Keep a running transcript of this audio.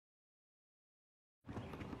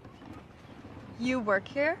You work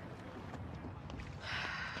here?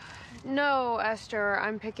 No, Esther,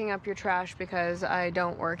 I'm picking up your trash because I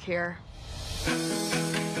don't work here.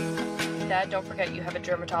 Dad, don't forget you have a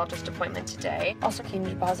dermatologist appointment today. Also, can you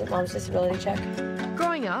deposit Mom's disability check?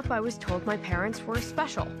 Growing up, I was told my parents were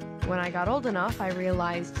special. When I got old enough, I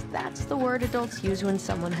realized that's the word adults use when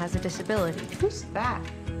someone has a disability. Who's that?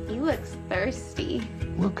 He looks thirsty.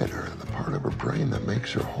 Look at her. The part of her brain that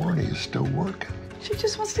makes her horny is still working. She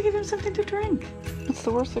just wants to give him something to drink. It's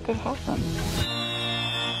the worst that could happen.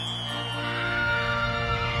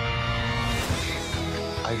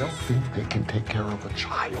 I don't think they can take care of a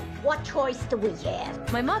child. What choice do we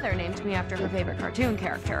have? My mother named me after her favorite cartoon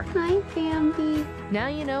character. Hi, Bambi. Now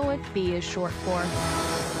you know what B is short for.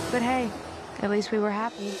 But hey, at least we were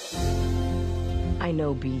happy. I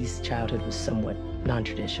know B's childhood was somewhat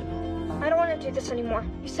non-traditional. I don't want to do this anymore.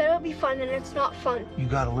 You said it would be fun, and it's not fun. You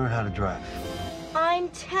gotta learn how to drive. I'm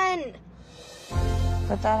 10.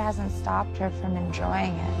 But that hasn't stopped her from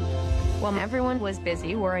enjoying it. While everyone was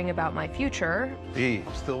busy worrying about my future. B,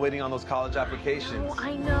 I'm still waiting on those college applications. Oh,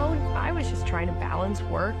 I know. I was just trying to balance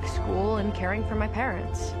work, school, and caring for my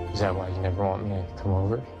parents. Is that why you never want me to come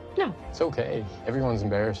over? No. It's okay. Everyone's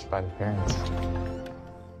embarrassed by the parents.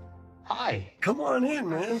 Hi. Come on in,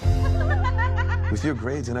 man. With your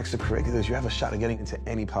grades and extracurriculars, you have a shot at getting into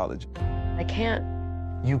any college. I can't.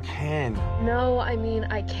 You can. No, I mean,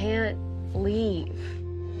 I can't leave.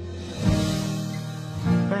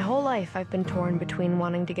 My whole life, I've been torn between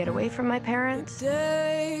wanting to get away from my parents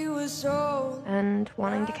and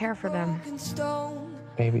wanting to care for them.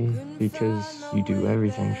 Maybe because you do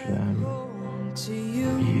everything for them,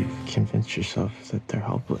 you've convinced yourself that they're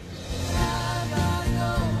helpless.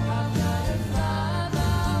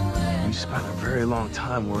 You spent a very long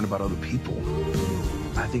time worrying about other people.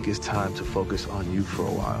 I think it's time to focus on you for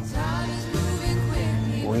a while.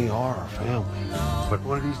 We are a family. But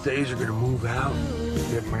one of these days you're gonna move out,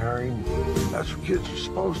 get married. That's what kids are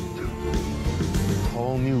supposed to do. A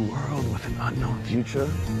whole new world with an unknown future.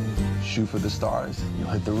 Shoot for the stars, you'll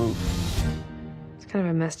hit the roof. It's kind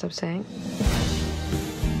of a messed up saying.